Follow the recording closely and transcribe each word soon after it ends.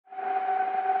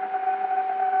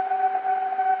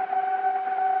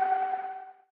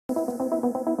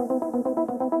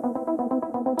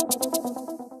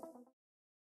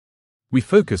We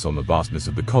focus on the vastness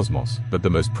of the cosmos, but the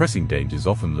most pressing dangers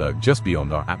often lurk just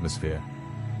beyond our atmosphere.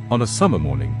 On a summer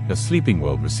morning, a sleeping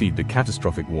world received a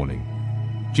catastrophic warning.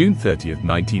 June 30,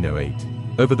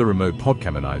 1908. Over the remote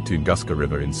Podkamennaya Tunguska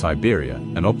River in Siberia,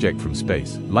 an object from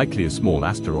space, likely a small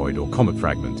asteroid or comet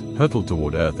fragment, hurtled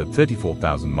toward Earth at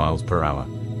 34,000 miles per hour.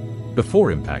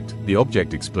 Before impact, the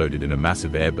object exploded in a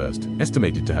massive airburst,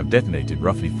 estimated to have detonated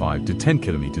roughly 5 to 10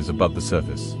 kilometers above the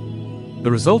surface. The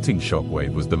resulting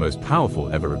shockwave was the most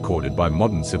powerful ever recorded by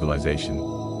modern civilization.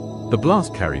 The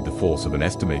blast carried the force of an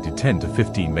estimated 10 to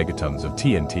 15 megatons of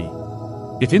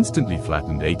TNT. It instantly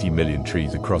flattened 80 million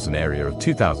trees across an area of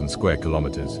 2,000 square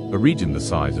kilometers, a region the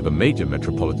size of a major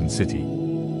metropolitan city.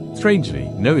 Strangely,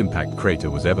 no impact crater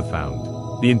was ever found.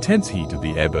 The intense heat of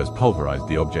the airburst pulverized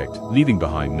the object, leaving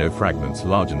behind no fragments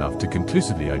large enough to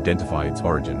conclusively identify its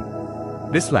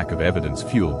origin. This lack of evidence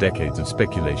fueled decades of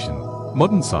speculation.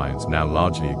 Modern science now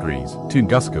largely agrees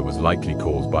Tunguska was likely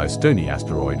caused by a stony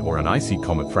asteroid or an icy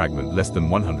comet fragment less than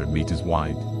 100 meters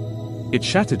wide. It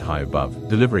shattered high above,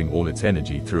 delivering all its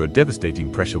energy through a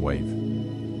devastating pressure wave.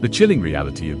 The chilling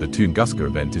reality of the Tunguska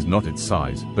event is not its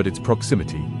size, but its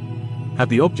proximity. Had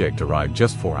the object arrived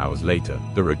just 4 hours later,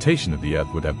 the rotation of the Earth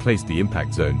would have placed the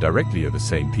impact zone directly over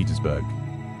St. Petersburg.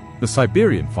 The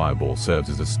Siberian fireball serves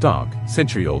as a stark,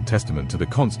 century-old testament to the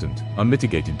constant,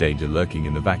 unmitigated danger lurking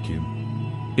in the vacuum.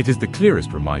 It is the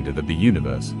clearest reminder that the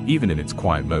universe, even in its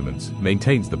quiet moments,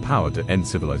 maintains the power to end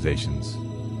civilizations.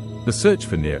 The search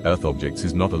for near-Earth objects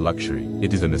is not a luxury,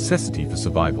 it is a necessity for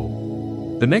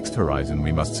survival. The next horizon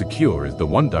we must secure is the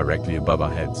one directly above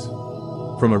our heads.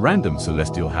 From a random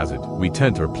celestial hazard, we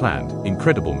turn to a planned,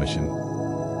 incredible mission.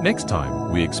 Next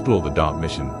time, we explore the dark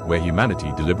mission, where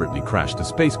humanity deliberately crashed a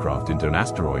spacecraft into an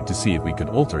asteroid to see if we could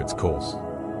alter its course.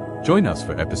 Join us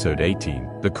for episode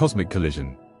 18, The Cosmic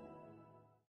Collision.